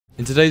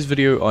In today's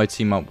video, I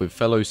team up with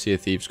fellow Sea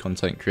of Thieves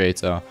content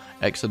creator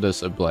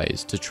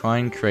Ablaze to try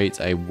and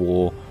create a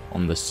war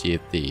on the Sea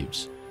of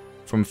Thieves.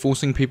 From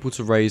forcing people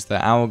to raise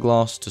their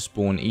hourglass to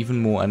spawn even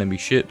more enemy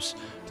ships,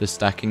 to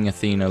stacking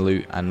Athena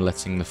loot and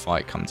letting the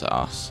fight come to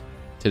us.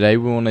 Today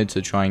we wanted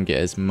to try and get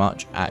as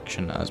much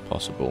action as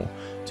possible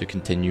to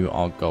continue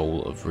our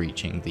goal of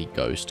reaching the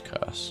Ghost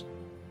Curse.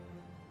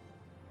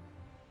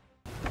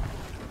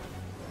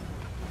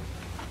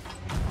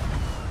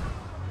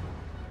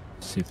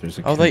 See if there's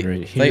a they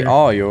right here. They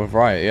are, you're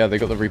right. Yeah, they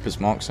got the Reaper's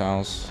Mark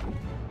cells.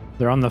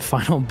 They're on the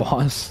final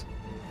boss.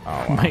 Oh,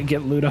 wow. Might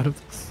get loot out of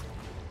this.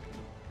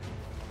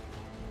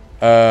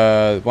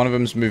 One of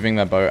them's moving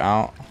their boat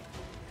out.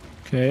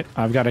 Okay,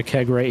 I've got a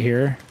keg right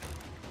here.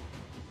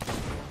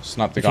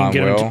 Snap the guy on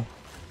wheel.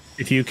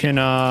 If you can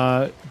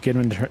get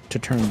him to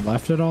turn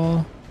left at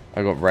all.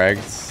 I got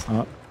regged.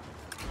 Oh.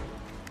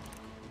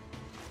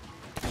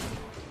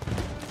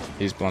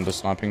 He's blunder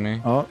sniping me.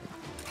 Oh.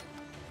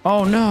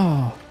 Oh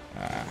no.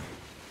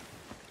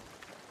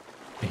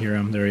 I hear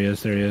him. There he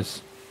is. There he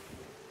is.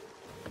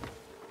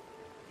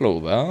 Hello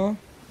there.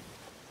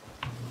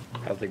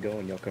 How's it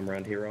going? Y'all come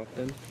around here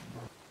often?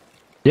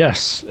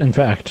 Yes, in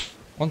fact.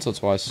 Once or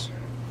twice.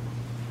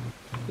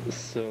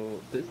 So,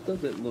 this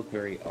doesn't look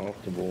very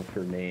optimal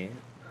for me.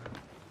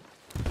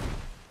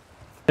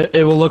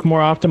 It will look more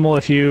optimal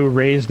if you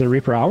raise the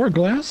Reaper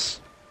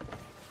Hourglass.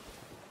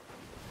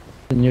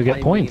 Then you'll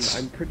get points.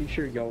 I'm pretty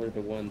sure y'all are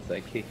the ones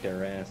that kicked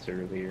our ass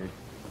earlier.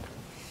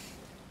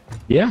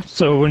 Yeah,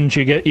 so wouldn't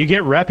you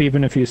get rep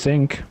even if you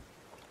sink?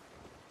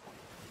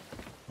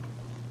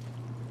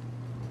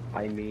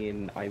 I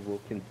mean, I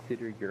will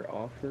consider your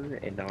offer,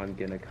 and I'm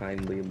gonna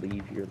kindly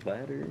leave your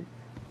ladder.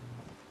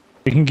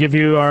 We can give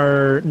you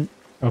our...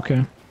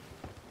 Okay.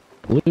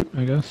 Loot,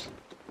 I guess.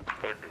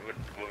 What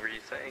were you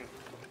saying?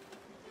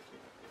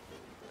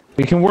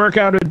 We can work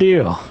out a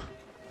deal.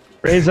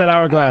 Raise that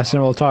hourglass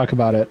and we'll talk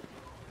about it.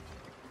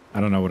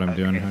 I don't know what I'm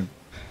doing.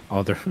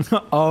 Oh, they're...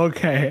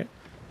 Okay.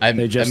 I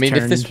mean,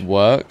 if this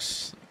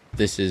works,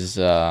 this is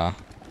an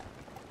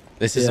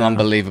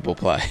unbelievable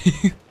play.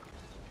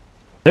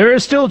 There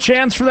is still a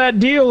chance for that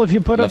deal if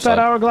you put up that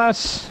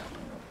hourglass,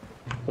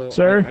 well,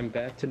 sir. I'm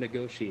back to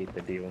negotiate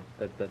the deal.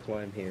 That's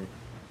why I'm here.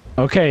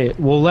 Okay,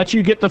 we'll let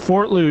you get the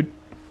fort loot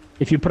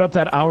if you put up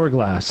that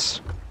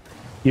hourglass.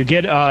 You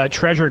get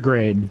treasure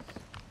grade,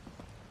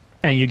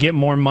 and you get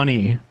more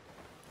money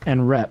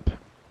and rep.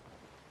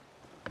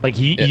 Like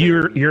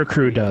your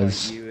crew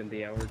does. You and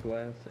the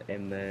hourglass,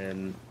 and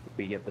then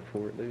we get the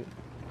fort loot.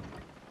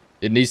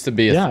 It needs to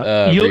be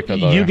a Reaper,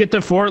 though. You get the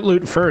fort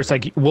loot first.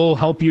 Like we'll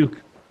help you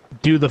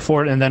do the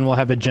fort, and then we'll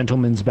have a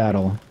gentleman's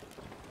battle.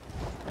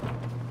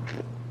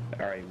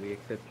 All right, we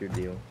accept your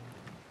deal.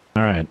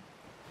 All right.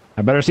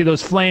 I better see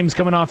those flames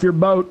coming off your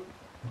boat.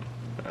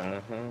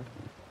 I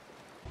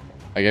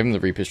gave him the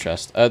Reaper's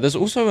chest. There's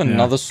also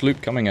another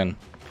sloop coming in.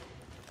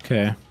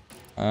 Okay.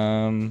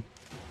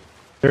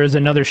 There is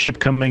another ship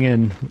coming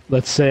in.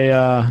 Let's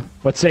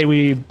say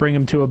we bring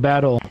him to a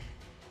battle.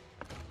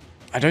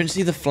 I don't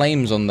see the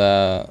flames on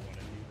the...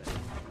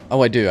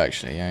 Oh, I do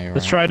actually. Yeah, you're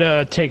Let's try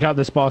to take out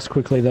this boss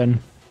quickly then.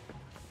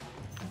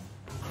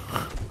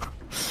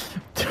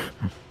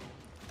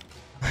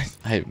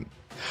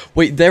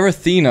 Wait, they're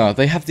Athena.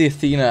 They have the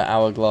Athena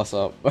hourglass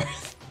up.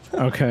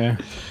 Okay.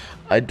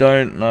 I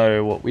don't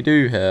know what we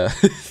do here.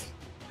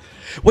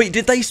 Wait,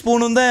 did they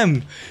spawn on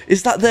them?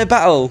 Is that their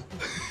battle?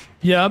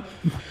 Yep.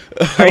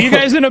 Are you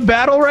guys in a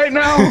battle right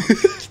now?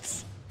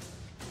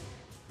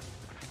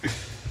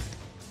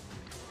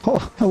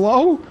 Oh,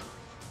 hello?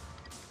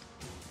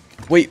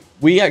 Wait,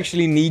 we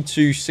actually need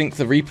to sink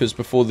the Reapers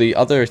before the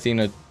other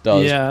Athena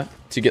does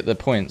to get the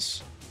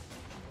points.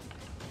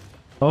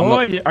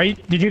 Oh,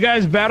 did you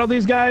guys battle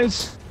these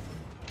guys?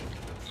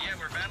 Yeah,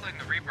 we're battling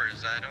the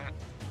Reapers. I don't...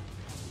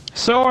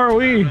 So are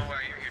we. I don't know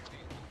why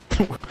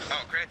you're here.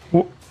 Oh,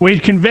 great. We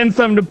convinced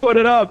them to put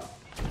it up.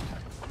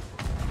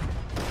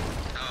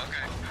 Oh,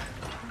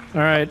 okay.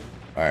 Alright.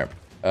 Alright.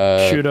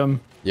 Shoot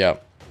him. Yeah,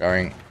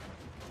 going.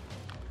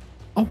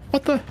 Oh,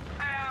 what the?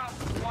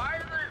 Why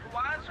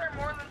is there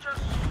more than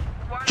just...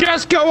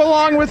 Just go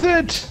along with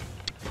it!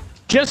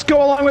 Just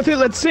go along with it,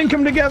 let's sink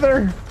them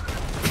together!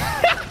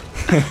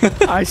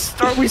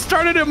 We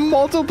started a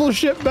multiple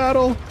ship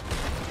battle.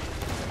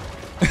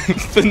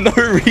 For no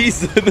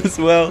reason as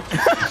well.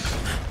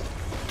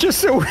 Just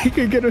so we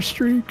could get a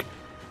streak.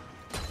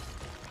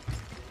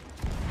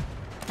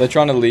 They're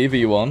trying to leave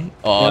you on.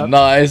 Oh, yep.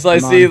 Nice. I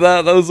see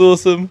that. That was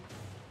awesome.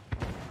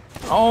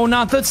 Oh,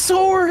 not the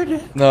sword!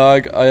 No,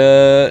 I'm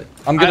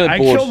gonna board. I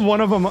killed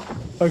one of them.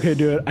 Okay,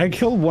 do it. I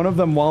killed one of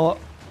them while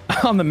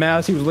on the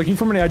mast. He was looking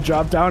for me and I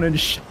dropped down and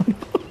shot him.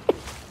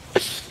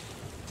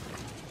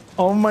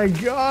 Oh my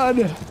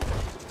god.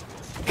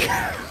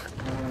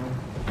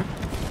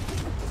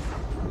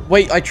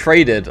 Wait, I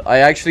traded. I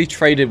actually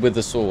traded with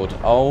the sword.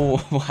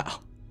 Oh, wow.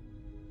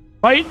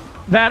 Fight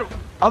that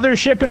other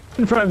ship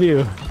in front of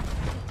you.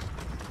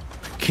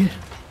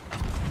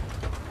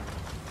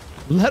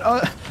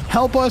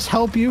 Help us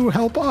help you,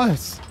 help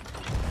us.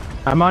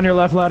 I'm on your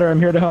left ladder. I'm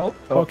here to help.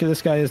 Okay,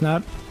 this guy is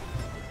not.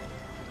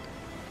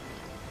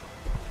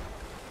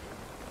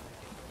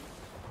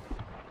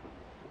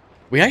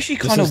 We actually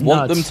kind of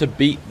want them to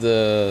beat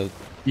the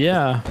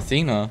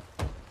Athena.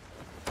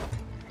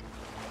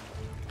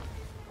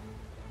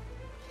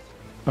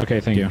 Okay,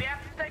 thank you. We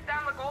have to take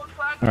down the gold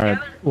flag All right,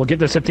 together. we'll get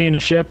this Athena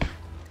ship.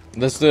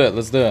 Let's do it.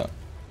 Let's do it.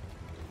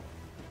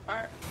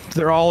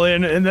 They're all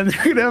in, and then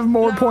they're gonna have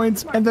more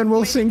points, and then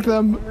we'll sink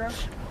them.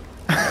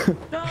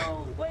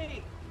 No,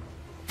 wait.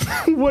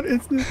 What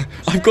is this?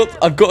 I've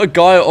got a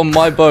guy on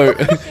my boat.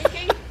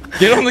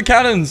 Get on the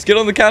cannons. Get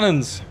on the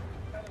cannons.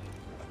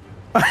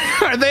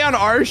 Are they on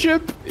our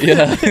ship?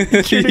 Yeah.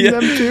 Shooting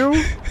them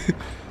too?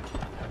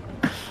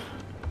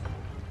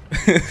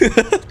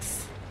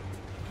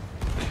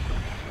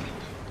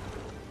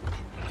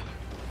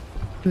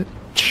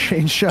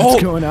 Chain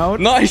shots going out.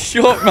 Nice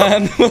shot,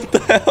 man. What the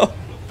hell?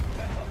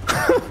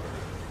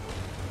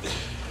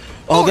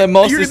 Their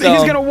master's down.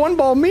 He's gonna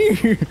one-ball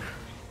me.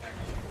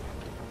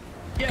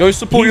 Go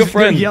support your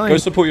friend. Yelling. Go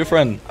support your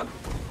friend.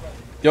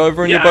 Go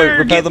over in your boat.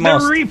 Repair the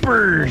mast.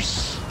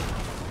 Reapers.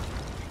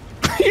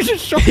 You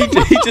just shot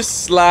He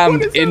just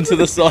slammed into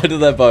the side of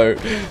their boat.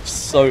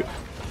 So.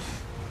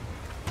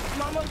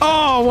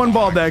 Oh,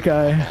 one-balled that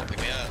guy.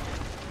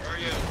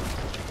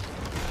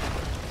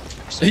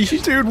 Are you...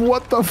 Dude,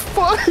 what the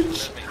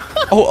fudge?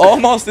 Oh, our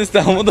master's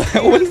down. What the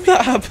hell? When did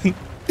that happen?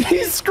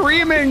 He's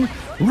screaming,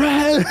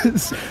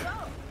 Res!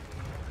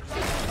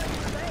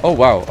 Oh,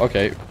 wow.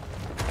 Okay.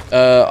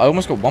 I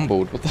almost got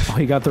one-balled. What the Oh,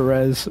 he got the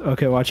res.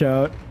 Okay, watch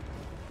out.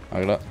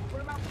 I got it.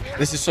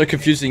 This is so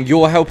confusing.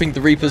 You're helping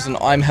the Reapers and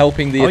I'm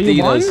helping the Oh,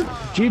 you won? Athenas.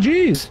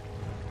 GG's.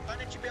 Why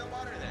didn't you bail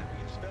water then?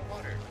 We just bail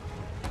water.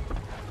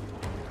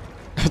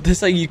 They're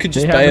saying you could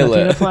just They have bail an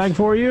Athena it. flag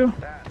for you?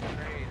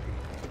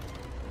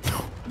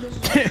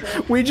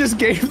 We just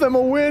gave them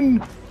a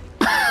win.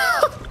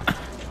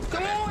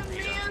 Come on,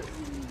 man.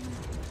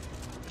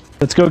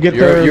 Let's go get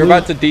their You're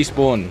loot. about to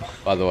despawn,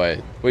 by the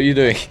way. What are you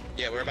doing?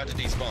 Yeah, we're about to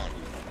despawn.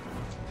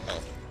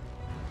 Oh.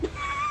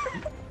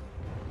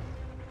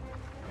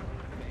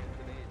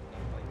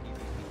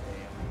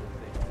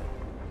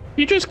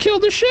 You just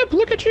killed the ship.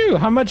 Look at you.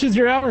 How much is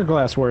your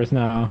hourglass worth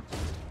now?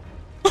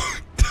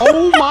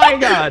 Oh my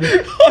god.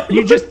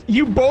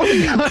 You both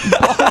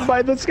got bombed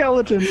by the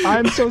skeleton.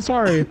 I'm so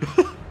sorry.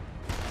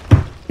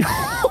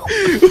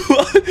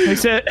 I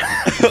said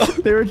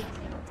they were.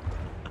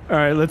 All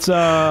right, let's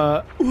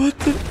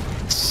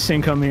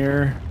sink them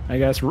here. I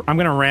guess I'm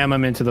gonna ram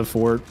them into the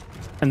fort,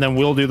 and then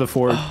we'll do the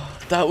fort.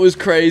 That was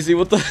crazy.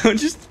 What the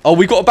hell?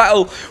 We got a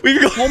battle. We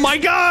got. Oh my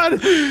god!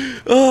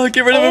 Oh,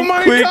 get rid of him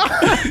quick.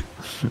 God.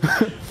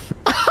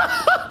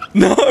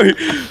 No.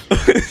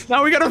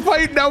 Now we gotta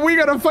fight. Now we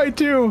gotta fight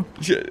too.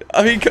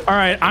 I mean. All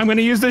right, I'm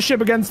gonna use this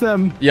ship against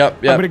them. Yep.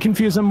 I'm gonna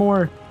confuse them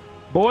more.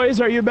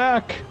 Boys, are you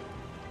back?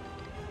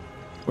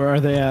 Where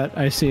are they at?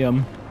 I see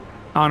them.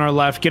 On our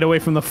left. Get away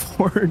from the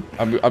fort.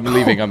 I'm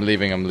leaving. I'm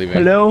leaving.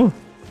 Hello?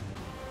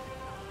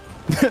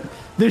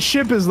 This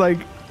ship is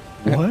like...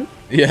 What?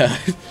 Yeah.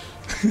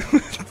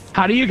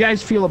 How do you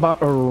guys feel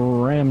about a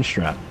ram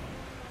strap?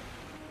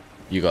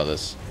 You got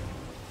this.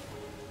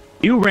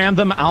 You ram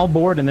them, I'll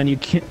board, and then you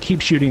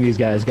keep shooting these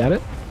guys. Got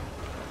it?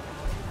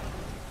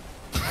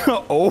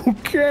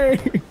 Okay.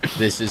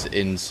 This is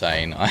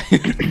insane.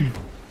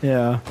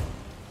 Yeah.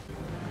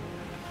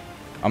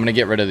 I'm gonna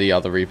get rid of the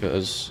other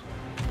Reapers.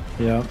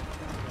 Yeah.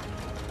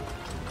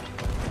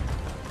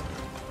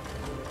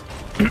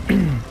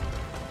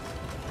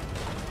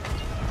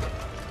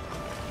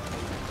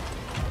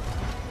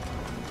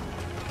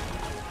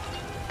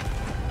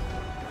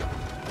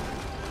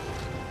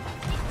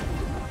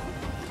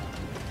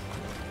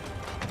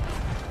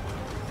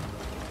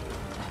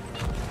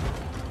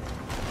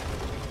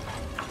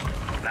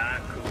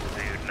 Not cool,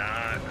 dude.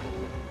 Not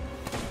cool.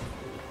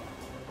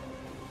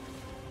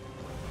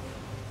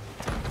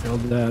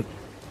 Build that.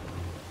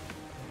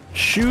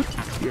 Shoot.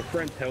 Your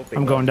friend's helping.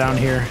 I'm going us, down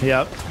though. here.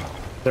 Yep.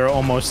 They're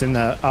almost in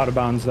the out of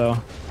bounds though.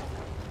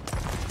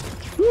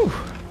 Whew.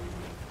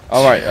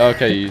 All right.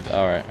 Okay.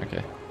 All right.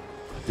 Okay.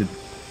 Did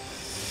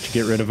you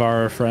get rid of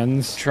our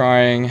friends?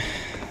 Trying.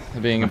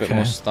 They're being a bit Okay.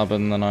 more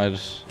stubborn than I'd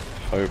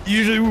hope.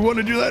 Usually we want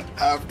to do that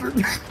after.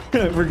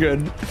 We're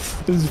good.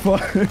 This is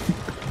fun.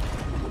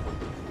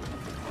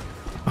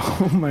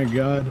 Oh my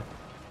god.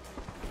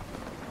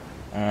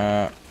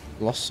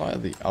 Lost sight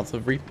of the other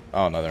Reaper.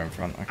 Oh no, they're in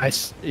front. Okay.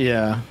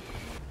 Yeah.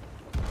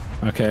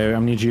 Okay, I'm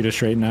gonna need you to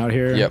straighten out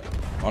here. Yep.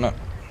 On it.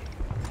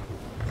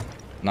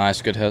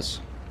 Nice. Good hits.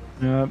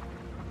 Yep.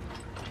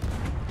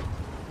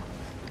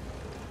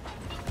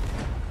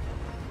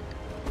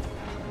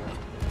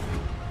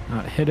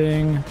 Not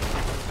hitting.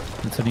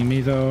 That's hitting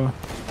me though.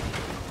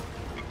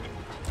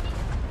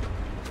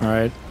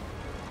 Alright.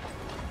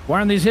 Why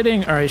aren't these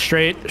hitting? Alright,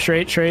 straight.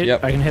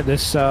 Yep. I can hit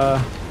this,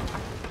 Oh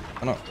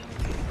no.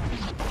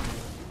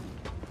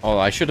 Oh,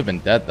 I should have been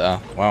dead there.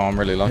 Wow, I'm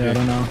really lucky. yeah, I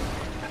don't know.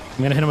 I'm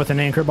gonna hit him with an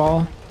anchor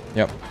ball.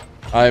 Yep.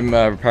 I'm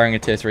repairing a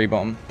tier 3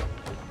 bottom.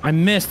 I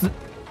missed.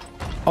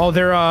 Oh,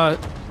 their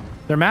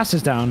mast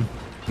is down.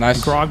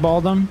 Nice. Grog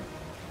balled them.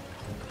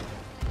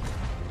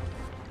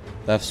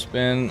 Left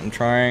spin. I'm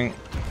trying.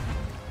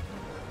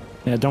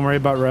 Yeah, don't worry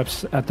about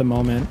reps at the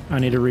moment. I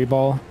need a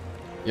reball.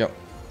 Yep.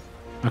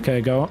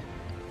 Okay, go.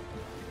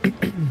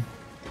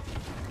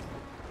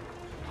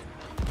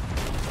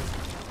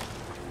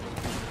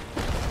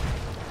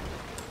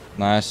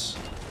 Nice.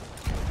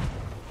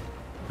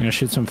 I'm gonna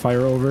shoot some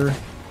fire over.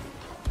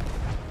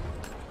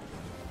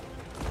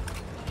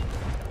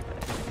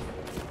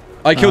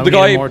 I killed the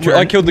guy.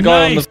 I killed the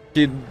guy Nice. on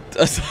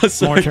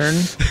the. More turn.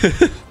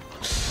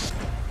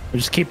 We'll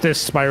just keep this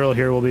spiral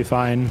here. We'll be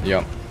fine.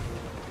 Yep.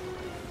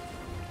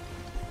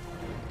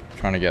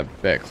 Trying to get a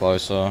bit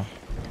closer.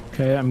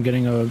 Okay, I'm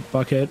getting a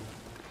bucket.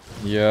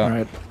 Yeah. All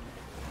right.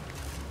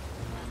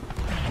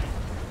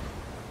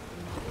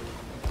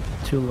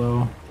 Too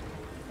low.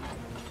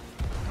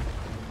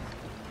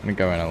 I'm gonna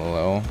go in a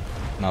little.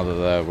 Now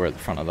that we're at the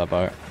front of that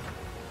boat.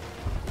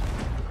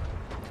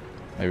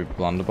 Maybe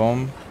blunder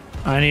bomb.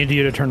 I need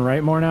you to turn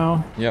right more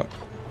now. Yep.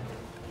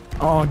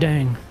 Oh,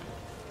 dang.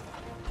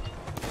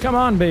 Come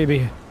on,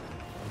 baby.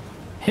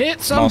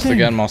 Hit something.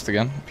 Mast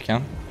again, if you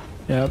can.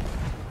 Yep.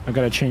 I've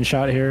got a chain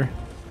shot here.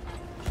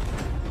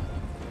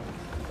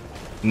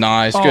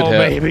 Nice, good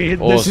hit. Baby.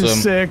 Awesome. This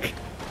is sick.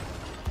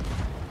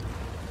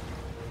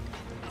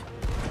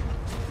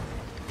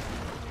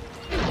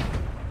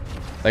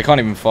 They can't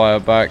even fire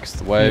back, it's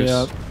the waves.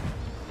 Yep.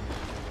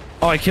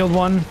 Oh, I killed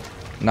one.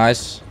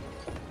 Nice.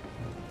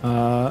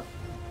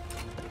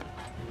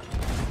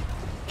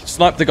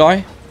 Snipe the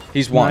guy.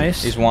 He's one.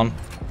 Nice. He's one.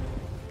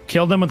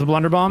 Killed him with the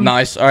blunder bomb.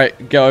 Nice.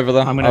 Alright, go over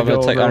there. I'm gonna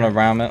go take over. on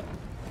around it.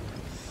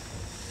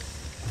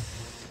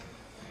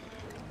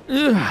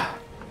 Ugh.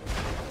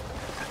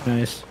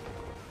 Nice.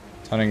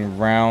 Turning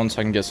around so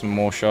I can get some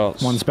more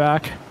shots. One's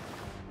back.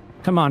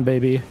 Come on,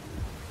 baby.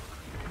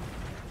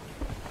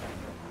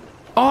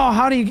 Oh,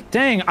 how do you...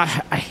 Dang, I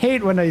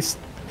hate when I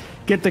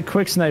get the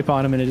quick snipe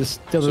on him and it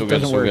just doesn't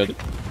work. Good.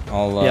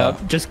 I'll, yeah,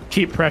 just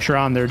keep pressure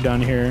on. They're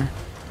done here.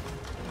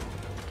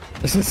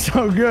 This is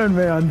so good,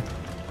 man.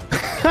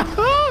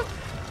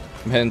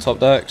 I'm hitting top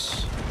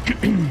decks.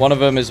 One of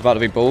them is about to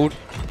be bald.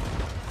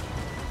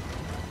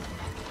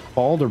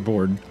 Bald or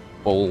bored?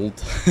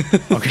 Bald.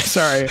 Okay,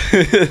 sorry.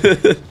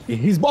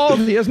 He's bald.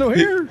 He has no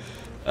hair.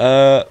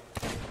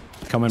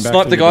 Coming back.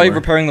 Snipe the guy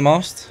repairing the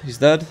mast. He's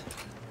dead.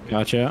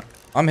 Gotcha.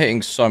 I'm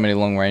hitting so many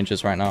long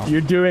ranges right now.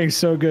 You're doing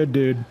so good,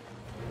 dude.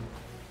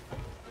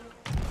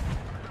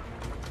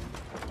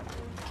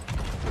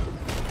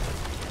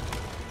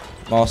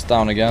 Mast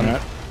down again.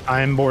 Right.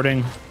 I'm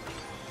boarding.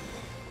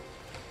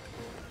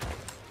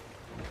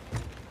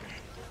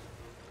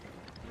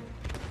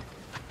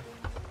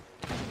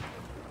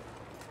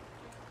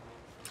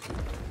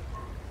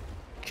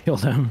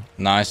 Killed him.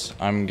 Nice.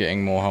 I'm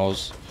getting more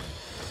holes.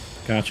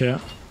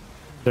 Gotcha.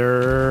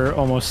 They're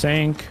almost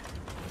sank.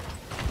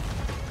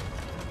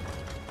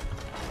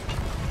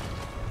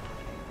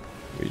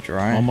 We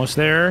dry. Almost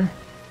there.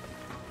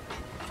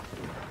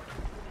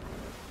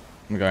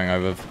 I'm going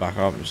over for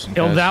backup just in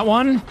Killed case. that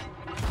one.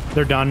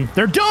 They're done.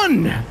 They're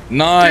done.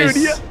 Nice.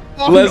 Dude,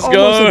 yeah. Let's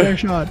go. A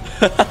shot.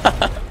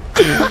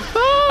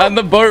 And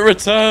the boat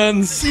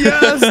returns.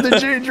 Yes, the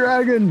Jade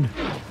Dragon.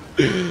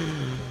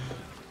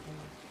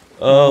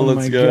 Oh,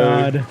 let's go.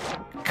 God.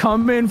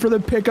 Come in for the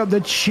pickup,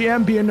 the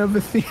champion of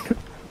Athena.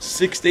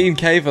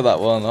 16k for that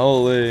one.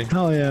 Holy.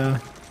 Hell yeah.